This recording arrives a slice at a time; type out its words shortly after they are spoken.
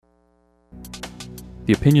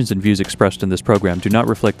The opinions and views expressed in this program do not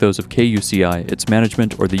reflect those of KUCI, its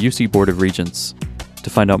management, or the UC Board of Regents. To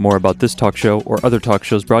find out more about this talk show or other talk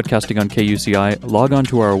shows broadcasting on KUCI, log on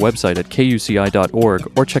to our website at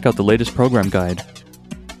kuci.org or check out the latest program guide.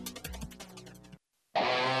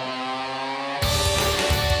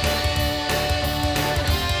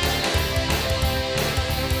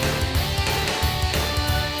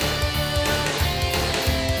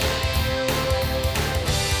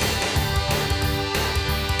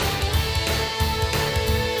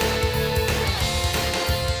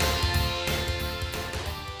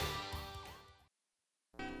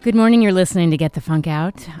 Good morning, you're listening to Get the Funk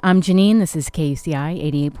Out. I'm Janine, this is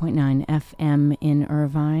KUCI 88.9 FM in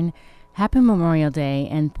Irvine. Happy Memorial Day,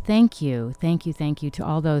 and thank you to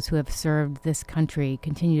all those who have served this country,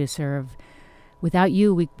 continue to serve. Without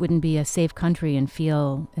you, we wouldn't be a safe country and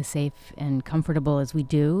feel as safe and comfortable as we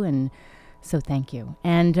do, and so thank you.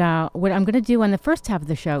 And what I'm going to do on the first half of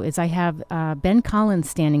the show is I have Ben Collins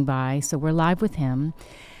standing by, so we're live with him.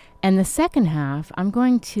 And the second half, I'm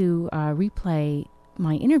going to replay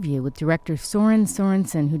my interview with director Soren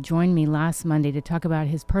Sorensen, who joined me last Monday to talk about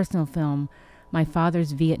his personal film, My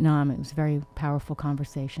Father's Vietnam. It was a very powerful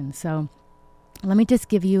conversation. So let me just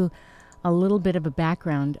give you a little bit of a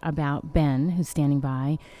background about Ben, who's standing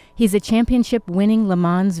by. He's a championship-winning Le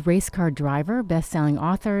Mans race car driver, best-selling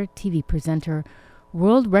author, TV presenter,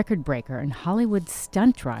 world record breaker, and Hollywood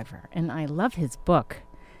stunt driver. And I love his book,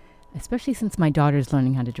 especially since my daughter's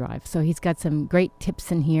learning how to drive. So he's got some great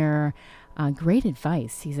tips in here. Great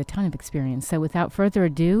advice. He's a ton of experience. So without further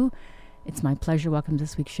ado, it's my pleasure to welcome to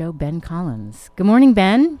this week's show, Ben Collins. Good morning,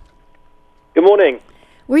 Ben. Good morning.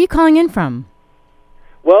 Where are you calling in from?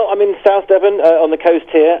 Well, I'm in South Devon on the coast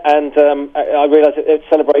here, and I realise it's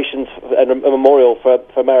celebrations and a memorial for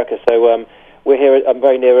America. So we're here. I'm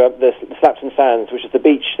very near the Slapton Sands, which is the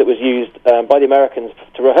beach that was used by the Americans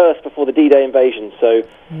to rehearse before the D-Day invasion. So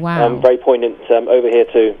wow, very poignant over here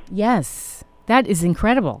too. Yes, that is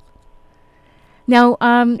incredible. Now,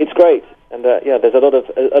 it's great, and there's a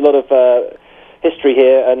lot of history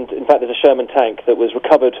here, and in fact, there's a Sherman tank that was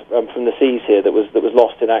recovered from the seas here that was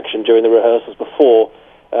lost in action during the rehearsals before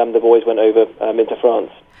the boys went over into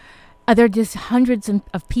France. Are there just hundreds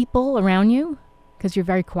of people around you? Because you're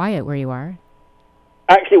very quiet where you are.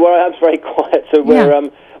 Actually, where I am is very quiet. So we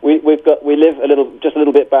live just a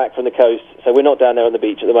little bit back from the coast, so we're not down there on the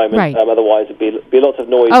beach at the moment. Right. Otherwise, it'd be lots of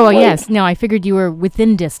noise. Oh, yes. No, I figured you were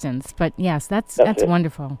within distance, but yes, that's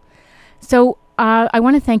wonderful. So I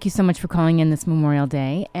want to thank you so much for calling in this Memorial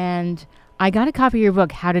Day, and I got a copy of your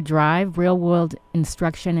book, How to Drive: Real-World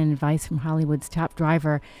Instruction and Advice from Hollywood's Top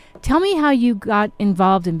Driver. Tell me how you got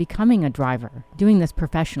involved in becoming a driver, doing this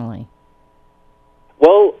professionally.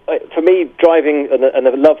 Well, for me, driving and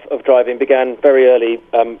the love of driving began very early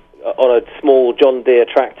on a small John Deere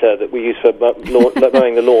tractor that we use for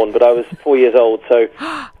mowing the lawn. But I was 4 years old, so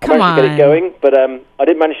I managed to get it going. But I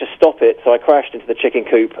didn't manage to stop it, so I crashed into the chicken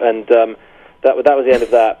coop, and that was the end of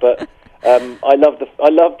that. But I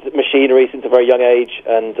loved machinery since a very young age,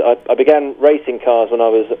 and I began racing cars when I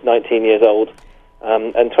was 19 years old.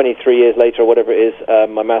 And 23 years later, or whatever it is,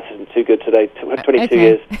 my maths isn't too good today. 22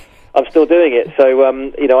 years. I'm still doing it, so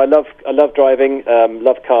I love driving,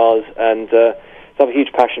 love cars, and I have a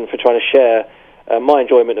huge passion for trying to share my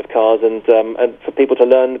enjoyment of cars and for people to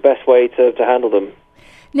learn the best way to handle them.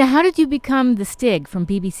 Now, how did you become the Stig from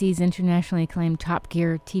BBC's internationally acclaimed Top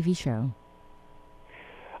Gear TV show?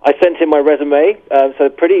 I sent in my resume, so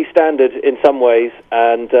pretty standard in some ways,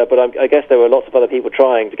 and but I guess there were lots of other people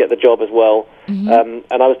trying to get the job as well.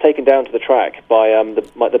 Mm-hmm. And I was taken down to the track by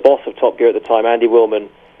the boss of Top Gear at the time, Andy Willman.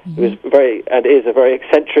 Mm-hmm. Who is a very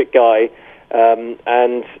eccentric guy,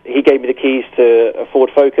 and he gave me the keys to a Ford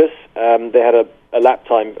Focus. They had a lap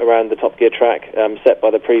time around the Top Gear track set by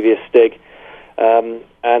the previous Stig, and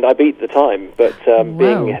I beat the time. But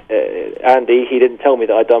being Andy, he didn't tell me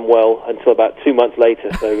that I'd done well until about 2 months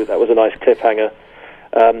later, so that was a nice cliffhanger.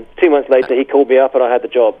 2 months later, he called me up and I had the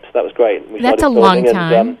job, so that was great. That's a long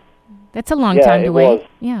time. That's a long time to wait. Was.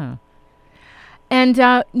 Yeah. And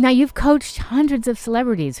now you've coached hundreds of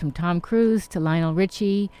celebrities, from Tom Cruise to Lionel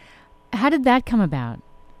Richie. How did that come about?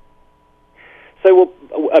 So,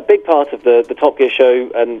 a big part of the Top Gear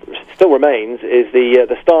show, and still remains, is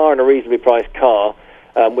the star in a reasonably priced car,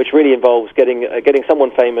 which really involves getting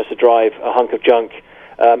someone famous to drive a hunk of junk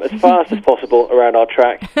as fast as possible around our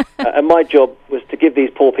track. And my job was to give these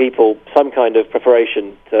poor people some kind of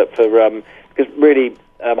preparation because really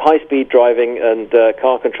high-speed driving and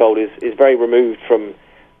car control is very removed from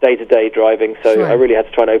day-to-day driving, so sure. I really had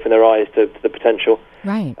to try and open their eyes to the potential.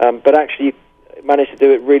 Right. But actually, you managed to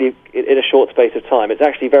do it really in a short space of time. It's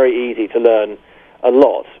actually very easy to learn a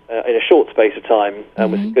lot in a short space of time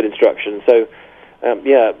with some good instruction. So,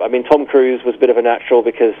 I mean, Tom Cruise was a bit of a natural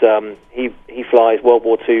because he flies World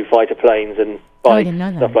War II fighter planes and bikes,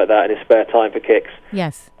 stuff like that in his spare time for kicks.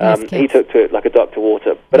 Yes, he took to it like a duck to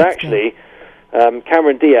water. But That's actually,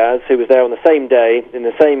 Cameron Diaz, who was there on the same day in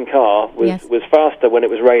the same car, was faster when it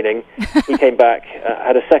was raining. He came back,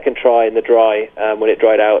 had a second try in the dry when it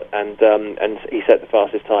dried out, and he set the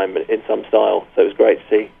fastest time in some style. So it was great to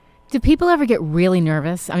see. Do people ever get really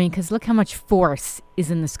nervous? I mean, because look how much force is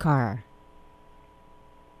in this car.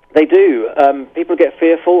 They do. People get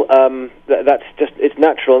fearful. That's just, it's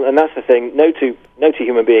natural, and that's the thing. No two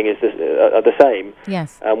human being are the same.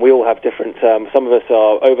 Yes. We all have different. Some of us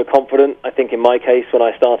are overconfident. I think in my case, when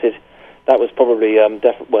I started, that was probably it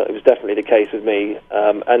was definitely the case with me.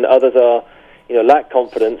 And others are, lack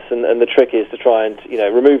confidence, and the trick is to try and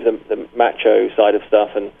remove the macho side of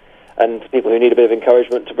stuff, and people who need a bit of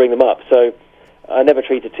encouragement to bring them up. So I never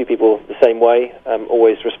treated two people the same way.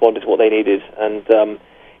 Always responded to what they needed, and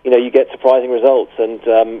you get surprising results. And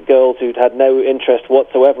girls who'd had no interest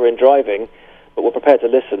whatsoever in driving, but were prepared to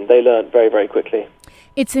listen, they learned very, very quickly.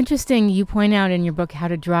 It's interesting, you point out in your book, How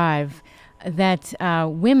to Drive, that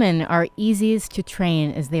women are easiest to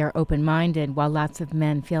train as they are open-minded, while lots of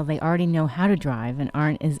men feel they already know how to drive and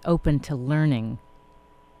aren't as open to learning.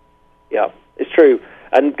 Yeah, it's true.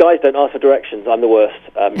 And guys don't ask for directions. I'm the worst.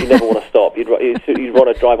 You never want to stop. You'd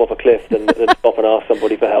want to drive off a cliff than stop and ask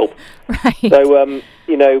somebody for help. Right. So,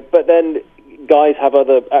 but then guys have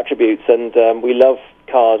other attributes, and we love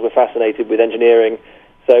cars. We're fascinated with engineering.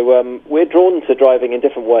 So we're drawn to driving in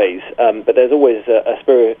different ways. But there's always a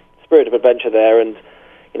spirit of adventure there, and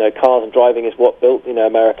cars and driving is what built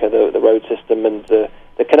America, the road system, and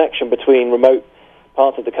the connection between remote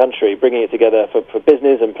parts of the country, bringing it together for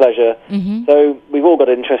business and pleasure. Mm-hmm. So we've all got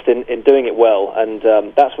an interest in doing it well, and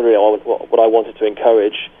that's really what I wanted to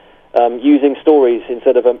encourage, using stories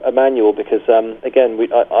instead of a manual, because, again,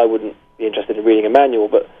 I wouldn't be interested in reading a manual,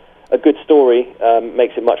 but a good story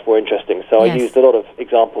makes it much more interesting. So I used a lot of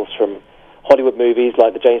examples from Hollywood movies,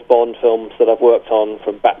 like the James Bond films that I've worked on,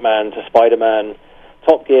 from Batman to Spider-Man,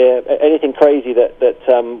 Top Gear, anything crazy that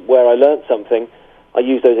where I learned something. I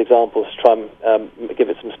use those examples to try and give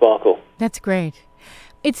it some sparkle. That's great.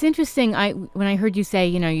 It's interesting. When I heard you say,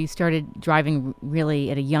 you started driving really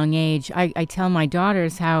at a young age, I tell my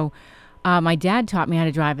daughters how my dad taught me how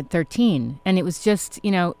to drive at 13. And it was just,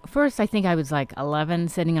 first I think I was like 11,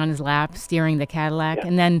 sitting on his lap, steering the Cadillac. Yeah.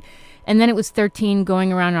 And then it was 13,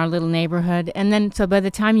 going around our little neighborhood. And then, so by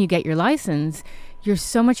the time you get your license, you're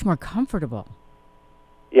so much more comfortable.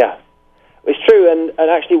 Yeah. It's true, and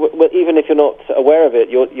actually, even if you're not aware of it,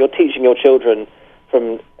 you're teaching your children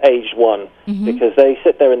from age one, mm-hmm. because they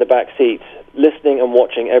sit there in the back seat listening and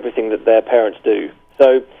watching everything that their parents do.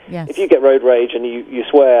 So if you get road rage and you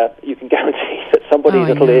swear, you can guarantee that somebody's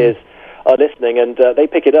little ears are listening, and they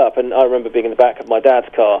pick it up. And I remember being in the back of my dad's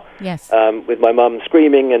car with my mum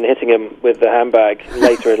screaming and hitting him with the handbag.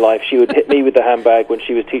 Later in life, she would hit me with the handbag when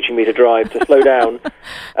she was teaching me to drive, to slow down.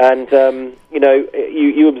 And,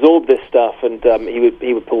 you absorb this stuff, and he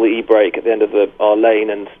would pull the e-brake at the end of our lane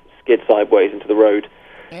and skid sideways into the road.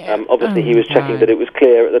 Obviously, he was checking that it was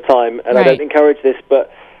clear at the time, and I don't encourage this,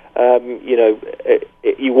 but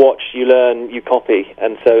you watch, you learn, you copy,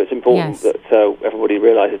 and so it's important that everybody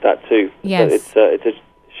realizes that too. Yes. That it's a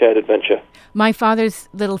shared adventure. My father's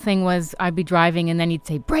little thing was I'd be driving and then he'd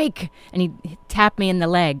say, brake, and he'd tap me in the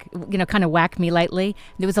leg, kind of whack me lightly.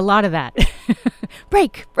 There was a lot of that.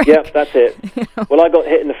 Brake. Yeah, that's it. Well, I got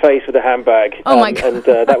hit in the face with a handbag, my God. And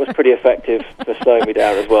that was pretty effective for slowing me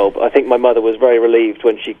down as well. But I think my mother was very relieved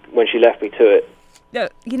when she left me to it.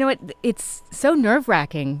 You know what? It's so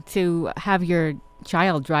nerve-wracking to have your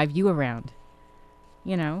child drive you around,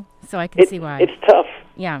 so I can see why. It's tough.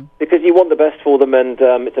 Yeah. Because you want the best for them, and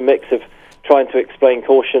it's a mix of trying to explain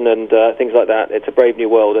caution and things like that. It's a brave new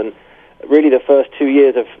world, and really the first 2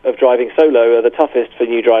 years of driving solo are the toughest for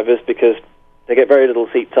new drivers because they get very little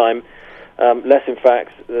seat time, less in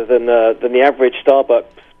fact than the average Starbucks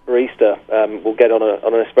barista will get on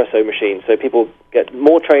an espresso machine. So people get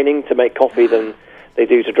more training to make coffee than they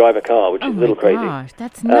do to drive a car, which is a little crazy. Oh my gosh,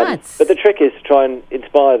 that's nuts. But the trick is to try and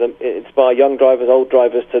inspire young drivers, old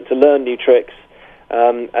drivers to learn new tricks.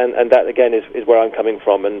 And that, again, is where I'm coming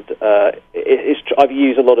from. And I've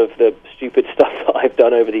used a lot of the stupid stuff that I've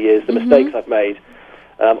done over the years, the mistakes I've made.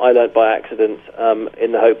 I learned by accident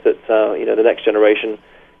in the hope that the next generation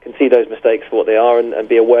can see those mistakes for what they are and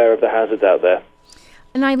be aware of the hazards out there.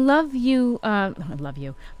 And I love you. I love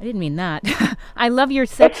you. I didn't mean that. I love your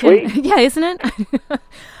section. That's sweet. Yeah, isn't it?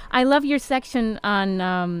 I love your section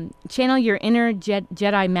on channel your inner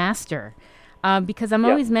Jedi master. because I'm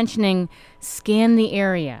always mentioning scan the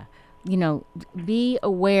area. Be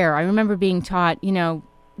aware. I remember being taught,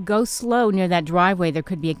 go slow near that driveway. There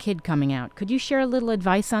could be a kid coming out. Could you share a little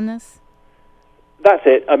advice on this? That's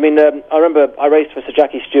it. I mean, I remember I raced for Sir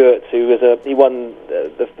Jackie Stewart, he won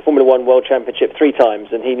the Formula One World Championship 3 times,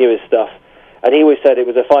 and he knew his stuff. And he always said it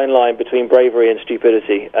was a fine line between bravery and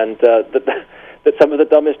stupidity, and that some of the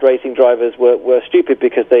dumbest racing drivers were stupid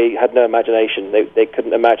because they had no imagination. They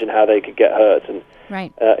couldn't imagine how they could get hurt, and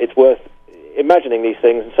it's worth imagining these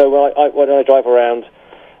things. And so when I drive around,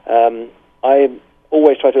 I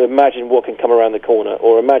always try to imagine what can come around the corner,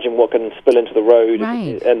 or imagine what can spill into the road.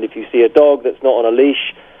 Right. And if you see a dog that's not on a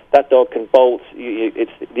leash, that dog can bolt.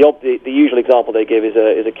 It's the usual example they give is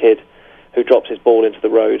a kid who drops his ball into the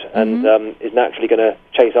road and is naturally going to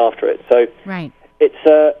chase after it. So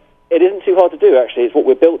it isn't too hard to do, actually. It's what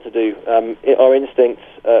we're built to do. Our instincts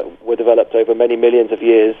were developed over many millions of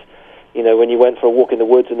years. When you went for a walk in the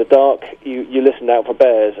woods in the dark, you listened out for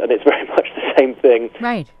bears, and it's very much the same thing.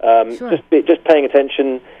 Right. Sure. Just paying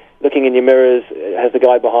attention, looking in your mirrors. Has the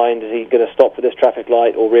guy behind, is he going to stop for this traffic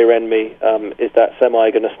light or rear end me? Is that semi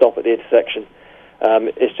going to stop at the intersection?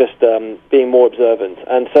 It's just being more observant.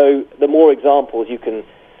 And so the more examples you can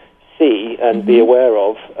see and be aware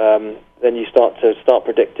of, then you start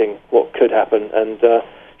predicting what could happen. And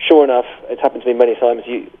sure enough, it's happened to me many times.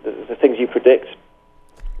 The things you predict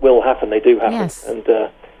will happen. They do happen. Yes. And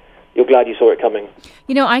you're glad you saw it coming.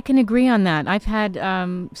 I can agree on that. I've had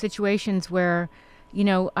situations where,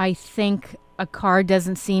 I think a car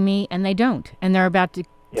doesn't see me, and they don't, and they're about to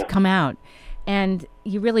come out. And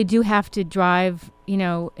you really do have to drive, in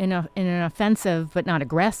an offensive but not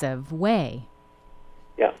aggressive way.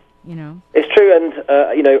 Yeah. It's true, and,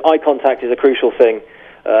 eye contact is a crucial thing.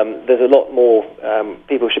 There's a lot more,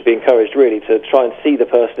 people should be encouraged, really, to try and see the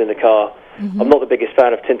person in the car. I'm not the biggest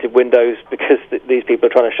fan of tinted windows because these people are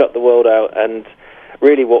trying to shut the world out, and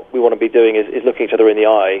really what we want to be doing is looking each other in the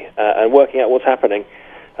eye and working out what's happening.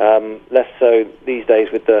 Less so these days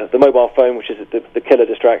with the mobile phone, which is the killer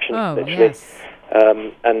distraction, literally. Yes.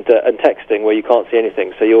 And texting where you can't see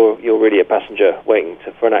anything, so you're really a passenger waiting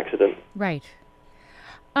for an accident. Right.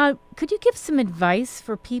 Could you give some advice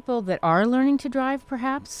for people that are learning to drive,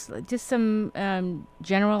 perhaps? Just some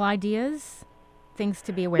general ideas, things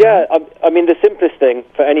to be aware of? Yeah, I mean, the simplest thing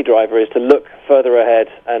for any driver is to look further ahead.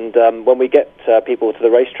 And when we get people to the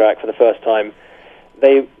racetrack for the first time,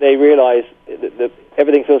 they realize that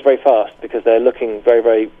everything feels very fast because they're looking very,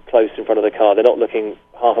 very close in front of the car. They're not looking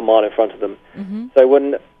half a mile in front of them. So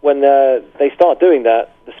when they start doing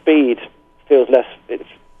that, the speed feels less.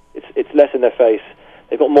 It's less in their face.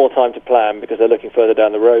 They've got more time to plan because they're looking further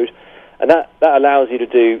down the road, and that allows you to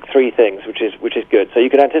do 3 things, which is good. So you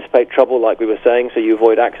can anticipate trouble, like we were saying, so you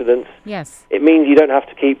avoid accidents. Yes. It means you don't have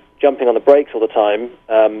to keep jumping on the brakes all the time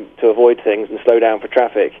to avoid things and slow down for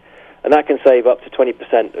traffic. And that can save up to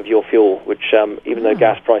 20% of your fuel, which, even though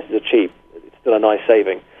gas prices are cheap, it's still a nice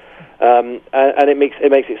saving. And it makes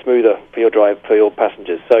it smoother for your drive, for your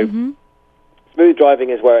passengers. So smooth driving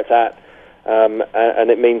is where it's at, and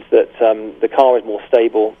it means that the car is more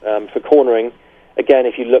stable. For cornering, again,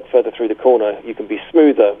 if you look further through the corner, you can be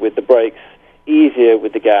smoother with the brakes, easier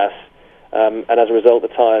with the gas, and as a result, the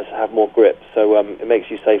tyres have more grip. So it makes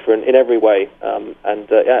you safer in every way,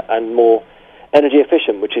 and more energy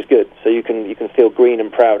efficient, which is good. So you can feel green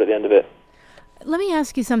and proud at the end of it. Let me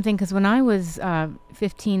ask you something, because when I was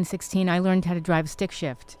 15, 16, I learned how to drive stick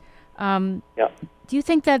shift. Do you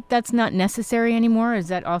think that that's not necessary anymore, or is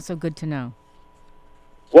that also good to know?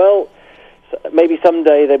 Well, maybe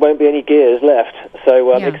someday there won't be any gears left,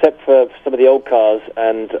 so except for some of the old cars,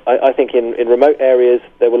 and I think in remote areas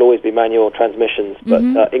there will always be manual transmissions,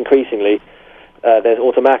 but increasingly there's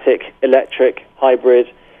automatic, electric, hybrid,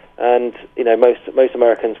 and most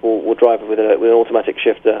Americans will drive with an automatic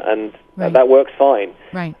shifter, and that works fine.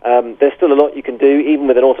 Right. There's still a lot you can do, even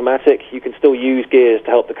with an automatic. You can still use gears to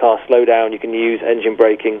help the car slow down. You can use engine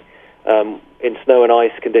braking in snow and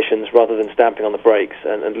ice conditions rather than stamping on the brakes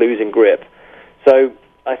and losing grip. So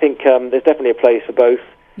I think there's definitely a place for both.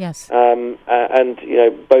 Yes. And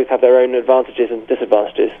both have their own advantages and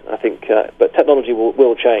disadvantages, I think. But technology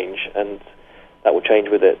will change, and that will change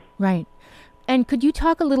with it. Right. And could you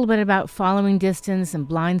talk a little bit about following distance and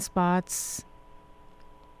blind spots?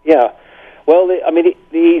 Yeah. Well, the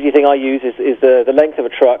easy thing I use is the length of a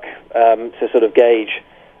truck to sort of gauge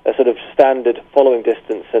a sort of standard following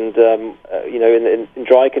distance. And, in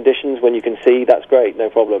dry conditions, when you can see, that's great, no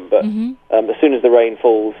problem. But as soon as the rain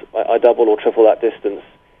falls, I double or triple that distance.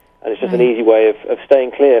 And it's just an easy way of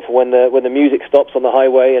staying clear for when the music stops on the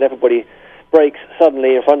highway and everybody brakes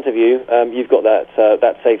suddenly in front of you, you've got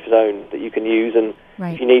that safe zone that you can use, and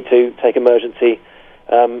Right. if you need to, take emergency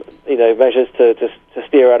measures to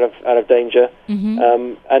steer out of danger.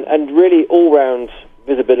 Mm-hmm. And really all-round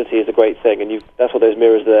visibility is a great thing, and that's what those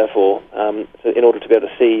mirrors are there for, so in order to be able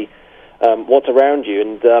to see what's around you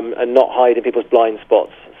and not hide in people's blind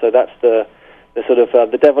spots. So that's the sort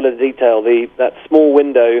of the devil in the detail, that small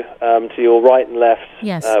window to your right and left,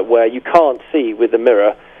 Yes. where you can't see with the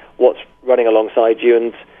mirror what's running alongside you,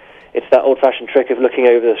 and it's that old-fashioned trick of looking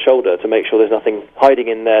over the shoulder to make sure there's nothing hiding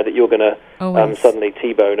in there that you're going to suddenly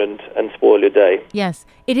T-bone and spoil your day. Yes.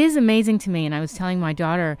 It is amazing to me, and I was telling my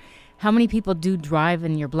daughter how many people do drive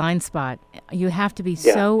in your blind spot. You have to be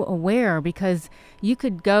so aware, because you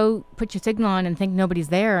could go put your signal on and think nobody's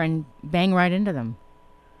there and bang right into them.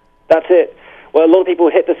 That's it. Well, a lot of people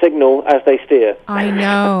hit the signal as they steer. I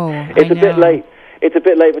know. It's a bit late. It's a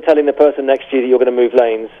bit late for telling the person next to you that you're going to move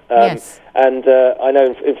lanes. Yes. And I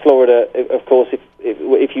know in Florida, of course,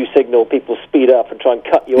 if you signal, people speed up and try and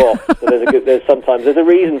cut you off. So there's a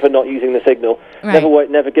reason for not using the signal. Right.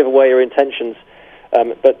 Never give away your intentions.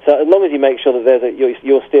 But as long as you make sure that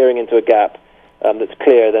you're steering into a gap that's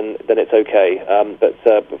clear, then it's okay. But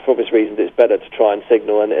for obvious reasons, it's better to try and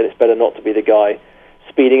signal, and it's better not to be the guy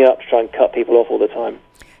speeding up to try and cut people off all the time.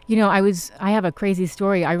 You know, I have a crazy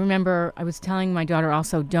story. I remember I was telling my daughter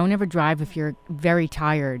also, don't ever drive if you're very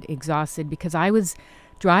tired, exhausted, because I was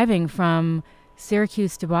driving from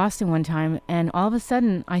Syracuse to Boston one time, and all of a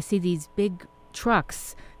sudden I see these big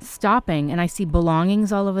trucks stopping, and I see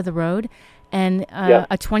belongings all over the road, and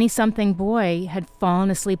a 20-something boy had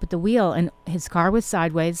fallen asleep at the wheel, and his car was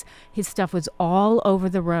sideways. His stuff was all over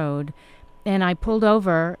the road, and I pulled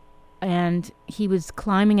over, and he was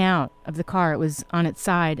climbing out of the car. It was on its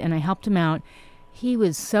side, and I helped him out. He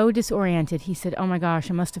was so disoriented. He said, "Oh my gosh,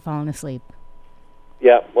 I must have fallen asleep."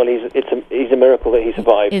 Yeah, well, he's a miracle that he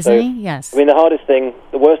survived. Isn't he? Yes. I mean,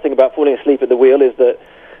 the worst thing about falling asleep at the wheel is that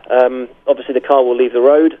obviously the car will leave the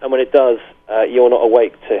road, and when it does, you're not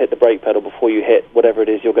awake to hit the brake pedal before you hit whatever it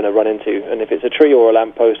is you're going to run into. And if it's a tree or a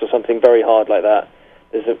lamppost or something very hard like that,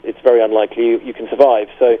 it's very unlikely you can survive.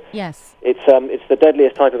 So yes, it's the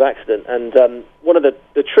deadliest type of accident. And one of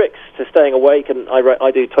the tricks to staying awake, and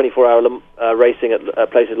I do 24-hour racing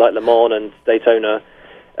at places like Le Mans and Daytona.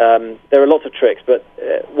 There are lots of tricks, but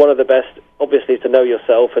one of the best, obviously, is to know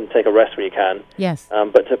yourself and take a rest when you can. Yes.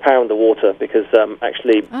 But to pound the water, because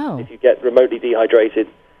actually, if you get remotely dehydrated,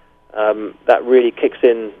 that really kicks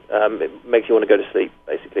in. It makes you want to go to sleep,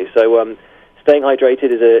 basically. So staying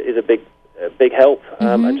hydrated is a big help,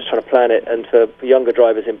 and just trying to plan it. And for younger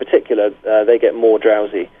drivers in particular, they get more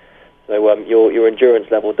drowsy. So your endurance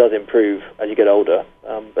level does improve as you get older.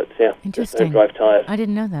 But yeah, just don't drive tired. I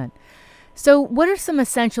didn't know that. So what are some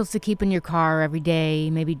essentials to keep in your car every day,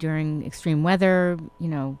 maybe during extreme weather? You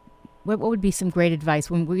know, what would be some great advice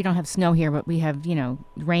when we don't have snow here, but we have,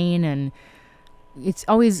 rain, and it's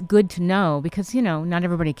always good to know because, not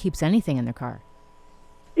everybody keeps anything in their car.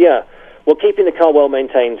 Yeah. Well, keeping the car well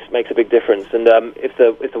maintained makes a big difference. And if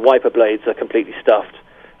the wiper blades are completely stuffed,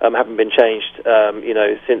 haven't been changed,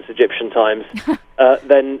 since Egyptian times,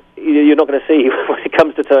 then you're not going to see when it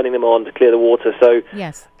comes to turning them on to clear the water. So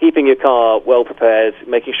yes, keeping your car well prepared,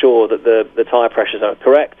 making sure that the tire pressures are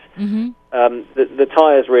correct. Mm-hmm. The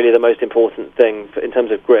tire is really the most important thing in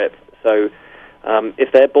terms of grip. So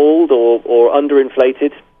if they're bald or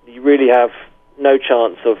underinflated, you really have no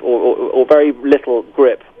chance of or very little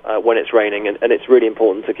grip when it's raining, and it's really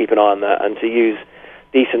important to keep an eye on that and to use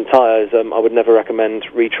decent tires. I would never recommend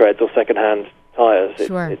retreads or second-hand tires.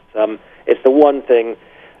 Sure. It's the one thing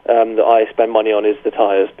that I spend money on is the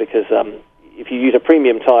tires, because if you use a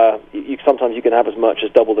premium tire, sometimes you can have as much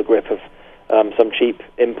as double the grip of some cheap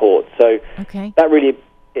import. So that really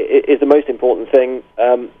is the most important thing.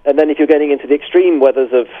 And then if you're getting into the extreme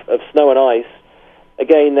weathers of snow and ice,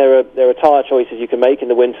 again, there are tire choices you can make in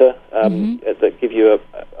the winter that give you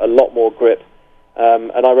a lot more grip.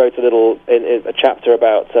 And I wrote a chapter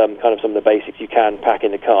about kind of some of the basics you can pack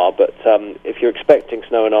in the car. But if you're expecting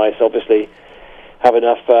snow and ice, obviously have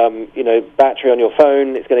enough battery on your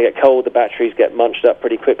phone. It's going to get cold. The batteries get munched up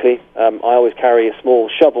pretty quickly. I always carry a small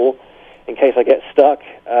shovel in case I get stuck.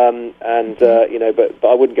 But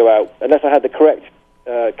I wouldn't go out unless I had the correct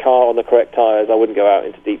car on the correct tires. I wouldn't go out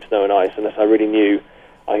into deep snow and ice unless I really knew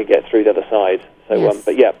I could get through the other side. So, yes.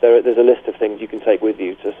 But yeah, there's a list of things you can take with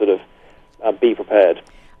you to sort of be prepared.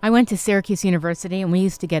 I went to Syracuse University, and we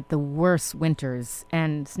used to get the worst winters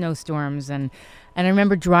and snowstorms. And I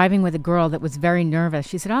remember driving with a girl that was very nervous.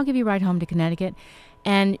 She said, "I'll give you a ride home to Connecticut."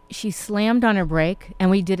 And she slammed on her brake, and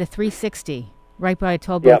we did a 360 right by a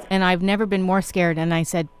toll booth. Yep. And I've never been more scared. And I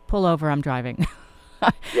said, pull over, I'm driving.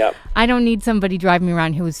 Yeah. I don't need somebody driving me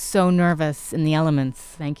around who is so nervous in the elements.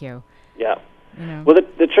 Thank you. Yeah. You know. Well,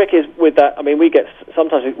 the trick is with that. I mean,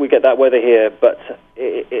 sometimes we get that weather here, but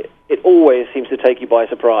it always seems to take you by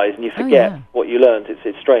surprise, and you forget what you learned.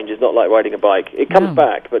 It's strange. It's not like riding a bike. It comes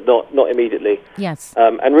back, but not immediately. Yes.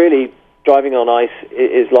 And really, driving on ice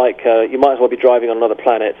is like you might as well be driving on another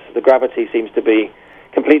planet. The gravity seems to be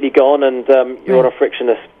completely gone, and you're on a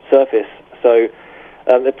frictionless surface. So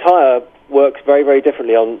the tire works very, very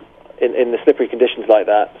differently in the slippery conditions like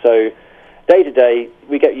that. So day to day,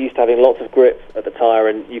 we get used to having lots of grip at the tire,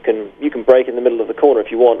 and you can brake in the middle of the corner if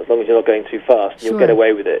you want, as long as you're not going too fast. And you'll get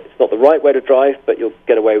away with it. It's not the right way to drive, but you'll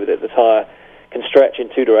get away with it. The tire can stretch in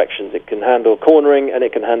two directions. It can handle cornering, and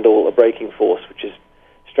it can handle a braking force, which is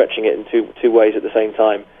stretching it in two ways at the same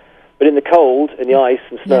time. But in the cold, in the ice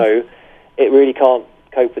and snow, it really can't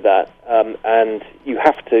cope with that, and you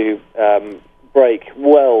have to brake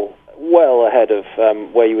well ahead of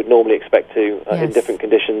where you would normally expect to in different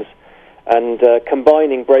conditions. And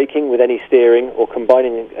combining braking with any steering, or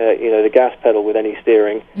combining the gas pedal with any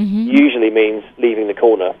steering, usually means leaving the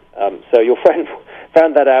corner. So your friend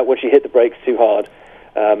found that out when she hit the brakes too hard.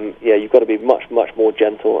 You've got to be much, much more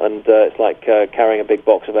gentle, and it's like carrying a big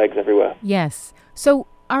box of eggs everywhere. Yes. So,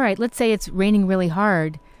 all right, let's say it's raining really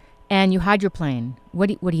hard, and you hydroplane. What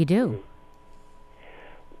do you do?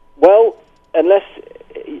 Well, unless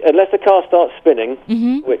the car starts spinning,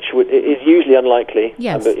 which is usually unlikely.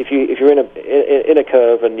 Yes. But if you're in a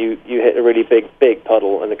curve and you hit a really big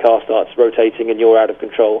puddle and the car starts rotating and you're out of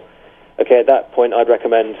control, okay, at that point I'd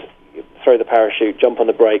recommend throw the parachute, jump on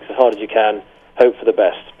the brakes as hard as you can, hope for the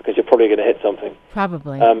best, because you're probably going to hit something.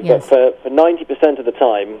 Probably. Yes. But for 90% of the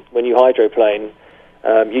time, when you hydroplane,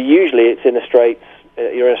 it's in a straight.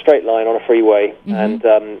 You're in a straight line on a freeway, and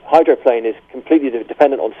hydroplane is completely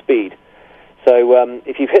dependent on speed. So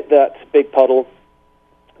if you've hit that big puddle,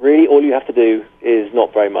 really all you have to do is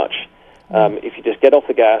not very much. If you just get off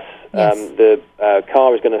the gas, the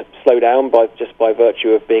car is going to slow down by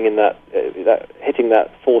virtue of being in that hitting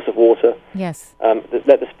that force of water. Yes.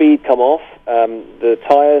 Let the speed come off. The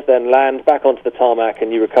tires then land back onto the tarmac,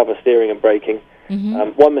 and you recover steering and braking.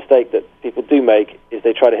 One mistake that people do make is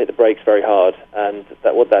they try to hit the brakes very hard, and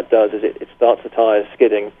what that does is it starts the tires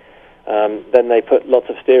skidding. Then they put lots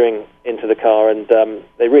of steering into the car, and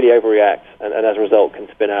they really overreact, and as a result can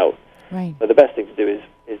spin out. Right. So the best thing to do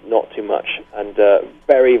is not too much, and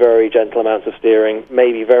very, very gentle amounts of steering,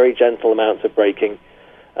 maybe very gentle amounts of braking,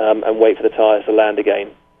 and wait for the tires to land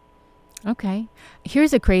again. Okay.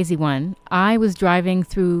 Here's a crazy one. I was driving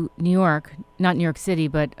through New York, not New York City,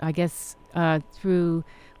 but I guess through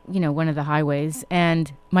one of the highways,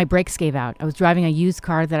 and my brakes gave out. I was driving a used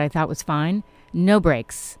car that I thought was fine. No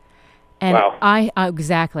brakes. And wow. I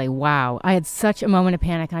had such a moment of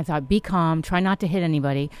panic, and I thought, be calm, try not to hit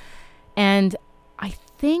anybody. And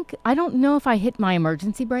I don't know if I hit my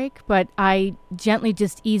emergency brake, but I gently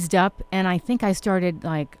just eased up, and I think I started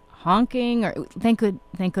like honking, or thank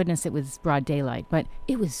goodness it was broad daylight, but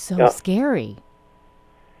it was so scary.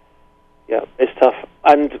 Yeah, it's tough.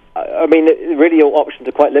 And I mean, really your options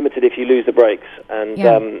are quite limited if you lose the brakes, and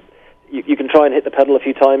you can try and hit the pedal a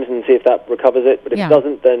few times and see if that recovers it, but if it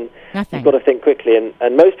doesn't, then you've got to think quickly.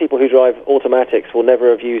 And most people who drive automatics will never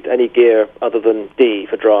have used any gear other than D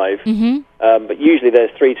for drive. But usually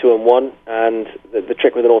there's 3, 2, and 1, and the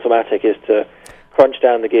trick with an automatic is to crunch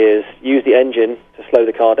down the gears, use the engine to slow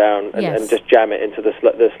the car down, and just jam it into the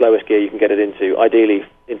slowest gear you can get it into, ideally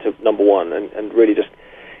into number 1, and really just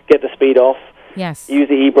get the speed off. Yes. Use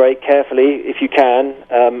the e-brake carefully if you can,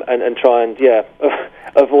 and try and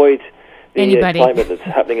avoid the excitement that's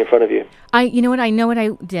happening in front of you. I know what I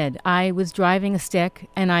did. I was driving a stick,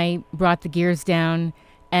 and I brought the gears down,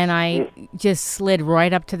 and I just slid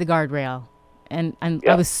right up to the guardrail, and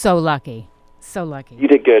I was so lucky. So lucky. You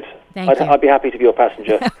did good. Thank you. I'd be happy to be your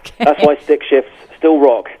passenger. Okay. That's why stick shifts still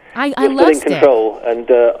rock. I You're love still in control, and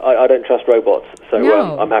I don't trust robots,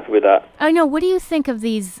 so I'm happy with that. I know. What do you think of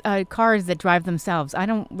these cars that drive themselves? I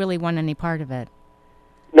don't really want any part of it.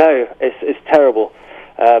 No, it's terrible.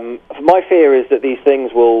 My fear is that these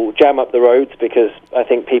things will jam up the roads, because I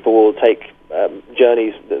think people will take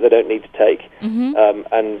journeys that they don't need to take,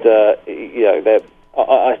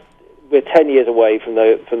 we're 10 years away from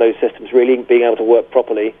those systems really being able to work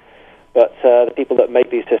properly. But the people that make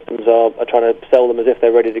these systems are trying to sell them as if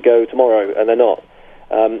they're ready to go tomorrow, and they're not.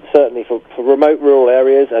 Certainly for remote rural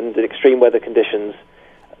areas and in extreme weather conditions,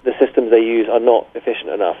 the systems they use are not efficient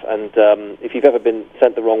enough. And if you've ever been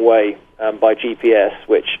sent the wrong way by GPS,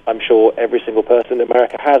 which I'm sure every single person in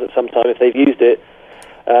America has at some time if they've used it,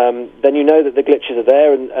 then you know that the glitches are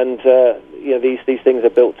there, and these things are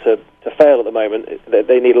built to fail at the moment.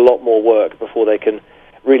 They need a lot more work before they can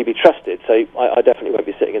really be trusted. So I definitely won't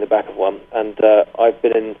be sitting in the back of one. And I've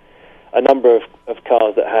been in a number of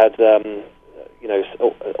cars that had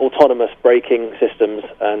autonomous braking systems,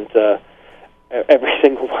 and every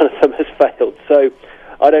single one of them has failed. So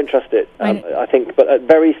I don't trust it. I think, but at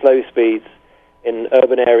very slow speeds in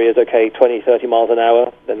urban areas, 20, 30 miles an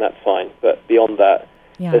hour, then that's fine. But beyond that,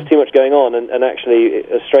 there's too much going on. And actually,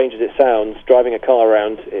 as strange as it sounds, driving a car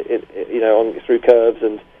around, through curves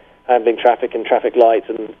and handling traffic and traffic lights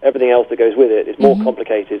and everything else that goes with it is more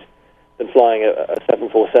complicated than flying a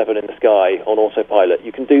 747 in the sky on autopilot.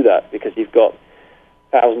 You can do that because you've got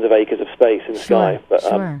thousands of acres of space in the sky. But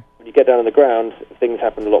when you get down on the ground, things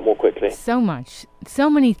happen a lot more quickly. So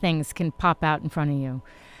many things can pop out in front of you.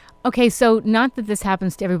 Okay, so not that this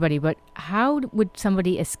happens to everybody, but how would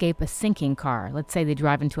somebody escape a sinking car? Let's say they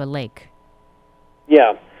drive into a lake.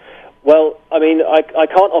 Yeah. Well, I mean, I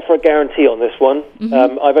can't offer a guarantee on this one.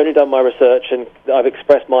 I've only done my research, and I've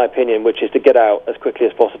expressed my opinion, which is to get out as quickly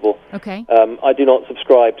as possible. Okay. I do not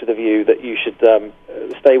subscribe to the view that you should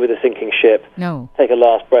stay with a sinking ship, take a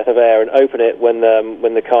last breath of air, and open it when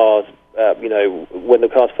the car's when the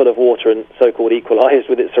car's full of water and so-called equalized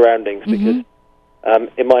with its surroundings, because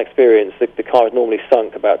in my experience, the car is normally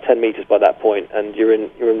sunk about 10 meters by that point, and you're in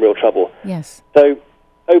real trouble. Yes. So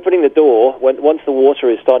opening the door, once the water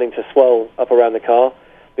is starting to swell up around the car,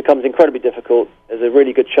 becomes incredibly difficult. There's a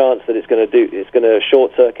really good chance that it's going to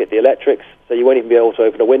short-circuit the electrics, so you won't even be able to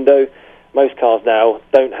open a window. Most cars now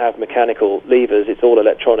don't have mechanical levers; it's all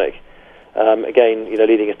electronic. Again,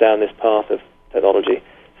 leading us down this path of technology.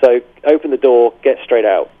 So open the door, get straight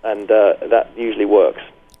out, and that usually works.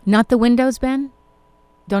 Not the windows, Ben?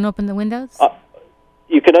 Don't open the windows?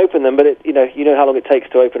 You can open them, but you know how long it takes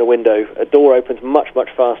to open a window. A door opens much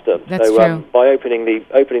faster. That's true. By opening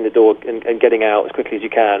the door and getting out as quickly as you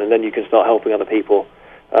can, and then you can start helping other people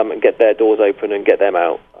and get their doors open and get them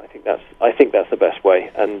out. I think that's the best way.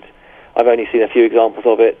 And I've only seen a few examples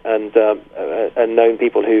of it, and known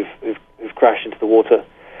people who've crashed into the water,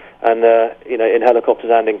 and in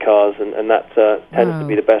helicopters and in cars, and that tends to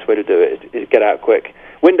be the best way to do it. Is get out quick.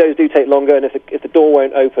 Windows do take longer, and if the door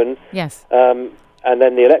won't open, yes. And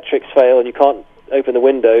then the electrics fail and you can't open the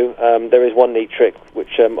window, there is one neat trick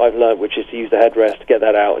which I've learned, which is to use the headrest to get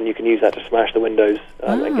that out, and you can use that to smash the windows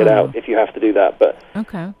and get out if you have to do that. But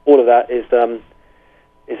all of that is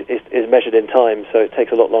measured in time, so it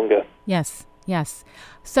takes a lot longer. Yes.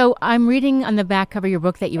 So I'm reading on the back cover of your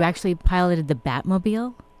book that you actually piloted the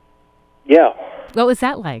Batmobile? Yeah. What was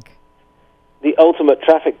that like? The ultimate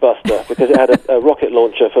traffic buster, because it had a rocket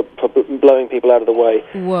launcher for blowing people out of the way.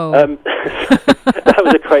 Whoa. That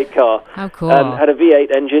was a great car. How cool. Had a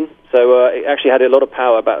V8 engine, so it actually had a lot of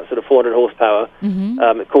power, about sort of 400 horsepower.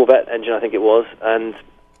 A Corvette engine, I think it was. And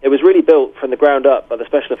it was really built from the ground up by the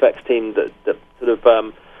special effects team that sort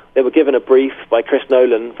of... they were given a brief by Chris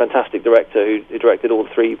Nolan, fantastic director, who directed all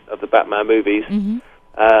three of the Batman movies.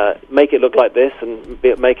 Make it look like this and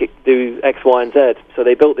make it do X, Y, and Z. So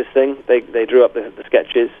they built this thing. They drew up the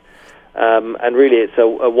sketches, and really it's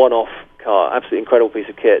a one-off car. Absolutely incredible piece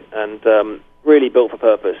of kit, and really built for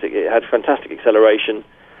purpose. It had fantastic acceleration,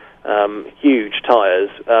 huge tires.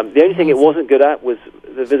 The only thing it wasn't good at was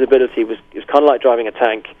the visibility. It was kind of like driving a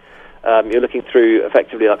tank. You're looking through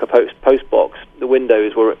effectively like a post box. The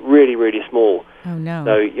windows were really, really small. Oh, no.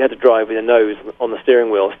 So you had to drive with your nose on the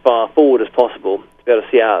steering wheel as far forward as possible to be able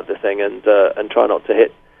to see out of the thing and try not to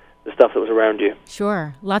hit the stuff that was around you.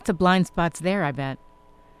 Sure. Lots of blind spots there, I bet.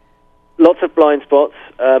 Lots of blind spots.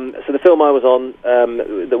 So the film I was on,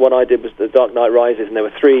 the one I did was The Dark Knight Rises, and there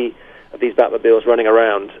were 3 of these Batmobiles running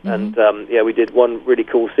around. And we did one really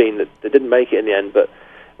cool scene that didn't make it in the end, but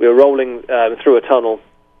we were rolling through a tunnel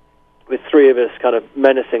with 3 of us kind of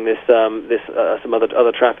menacing some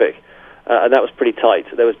other traffic. And that was pretty tight.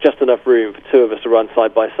 There was just enough room for 2 of us to run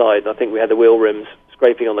side by side. And I think we had the wheel rims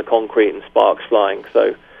scraping on the concrete and sparks flying.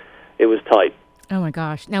 So it was tight. Oh, my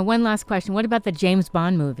gosh. Now, one last question. What about the James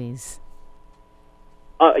Bond movies?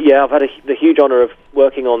 I've had the huge honor of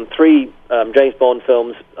working on 3 James Bond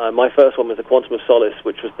films. My first one was The Quantum of Solace,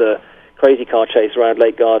 which was the crazy car chase around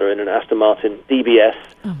Lake Garda in an Aston Martin DBS.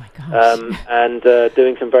 Oh, my gosh. And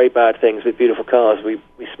doing some very bad things with beautiful cars. We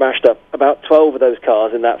smashed up about 12 of those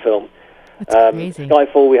cars in that film. That's crazy.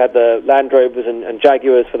 Skyfall, we had the Land Rovers and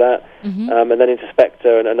Jaguars for that, and then into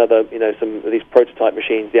Spectre and another, some of these prototype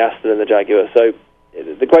machines, the Aston and the Jaguar. So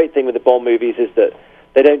the great thing with the Bond movies is that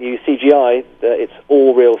they don't use CGI. It's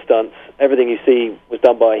all real stunts. Everything you see was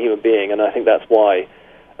done by a human being, and I think that's why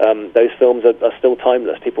those films are still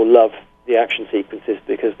timeless. People love the action sequences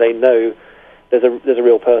because they know there's a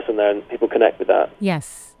real person there, and people connect with that.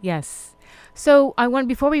 Yes, yes. So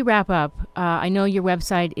before we wrap up, I know your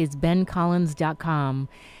website is bencollins.com.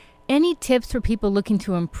 Any tips for people looking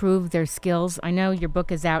to improve their skills? I know your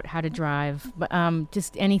book is out, How to Drive, but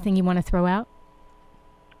just anything you want to throw out?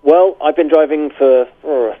 Well, I've been driving for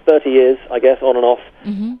 30 years, I guess, on and off.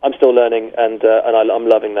 Mm-hmm. I'm still learning, and I'm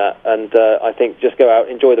loving that. And I think just go out,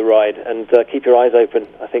 enjoy the ride, and keep your eyes open.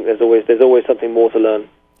 I think there's always something more to learn.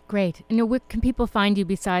 Great. And where can people find you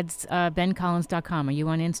besides bencollins.com? Are you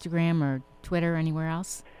on Instagram or Twitter or anywhere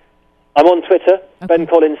else? I'm on Twitter, okay. Ben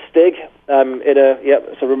Collins Stig.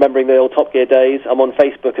 So remembering the old Top Gear days. I'm on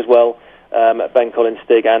Facebook as well, at Ben Collins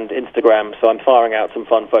Stig, and Instagram. So I'm firing out some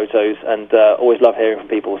fun photos, and always love hearing from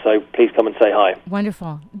people. So please come and say hi.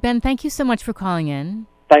 Wonderful. Ben, thank you so much for calling in.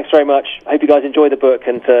 Thanks very much. I hope you guys enjoy the book,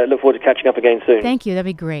 and look forward to catching up again soon. Thank you. That'd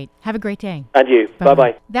be great. Have a great day. And you.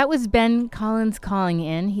 Bye-bye. That was Ben Collins calling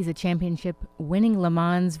in. He's a championship-winning Le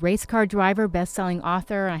Mans race car driver, best-selling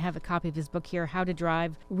author. I have a copy of his book here, How to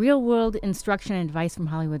Drive, Real-World Instruction and Advice from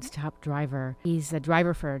Hollywood's Top Driver. He's a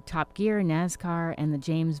driver for Top Gear, NASCAR, and the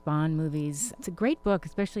James Bond movies. It's a great book,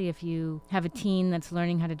 especially if you have a teen that's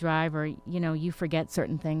learning how to drive, or, you forget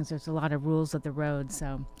certain things. There's a lot of rules of the road.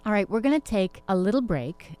 So, all right, we're going to take a little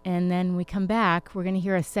break. And then we come back, we're going to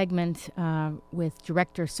hear a segment with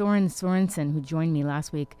director Soren Sorensen, who joined me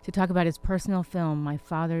last week to talk about his personal film, My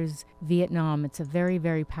Father's Vietnam. It's a very,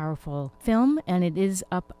 very powerful film, and it is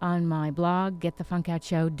up on my blog,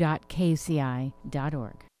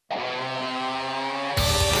 getthefunkoutshow.kuci.org.